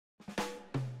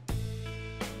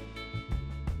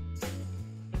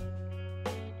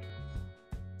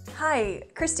Hi,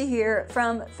 Christy here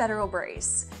from Federal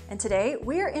Brace, and today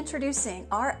we are introducing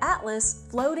our Atlas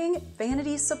Floating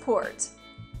Vanity Support.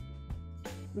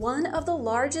 One of the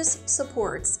largest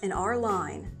supports in our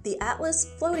line, the Atlas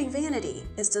Floating Vanity,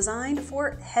 is designed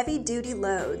for heavy-duty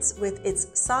loads with its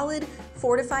solid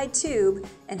fortified tube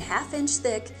and half-inch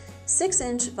thick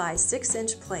 6-inch by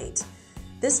 6-inch plate.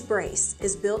 This brace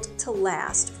is built to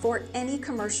last for any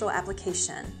commercial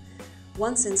application.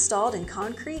 Once installed in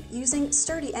concrete using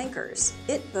sturdy anchors,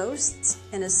 it boasts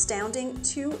an astounding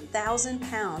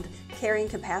 2,000-pound carrying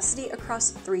capacity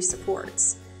across 3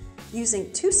 supports. Using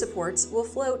 2 supports will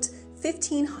float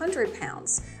 1,500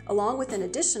 pounds, along with an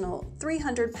additional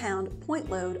 300-pound point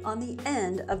load on the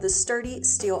end of the sturdy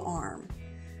steel arm.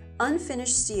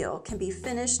 Unfinished steel can be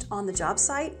finished on the job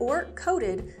site or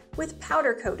coated with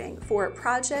powder coating for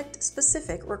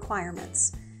project-specific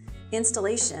requirements.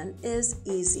 Installation is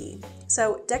easy,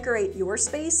 so decorate your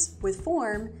space with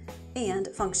form and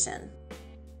function.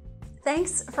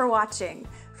 Thanks for watching.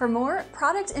 For more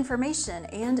product information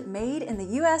and Made in the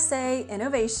USA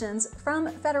innovations from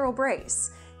Federal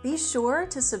Brace, be sure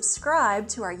to subscribe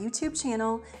to our YouTube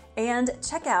channel and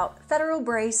check out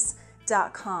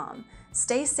federalbrace.com.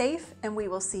 Stay safe, and we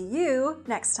will see you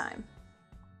next time.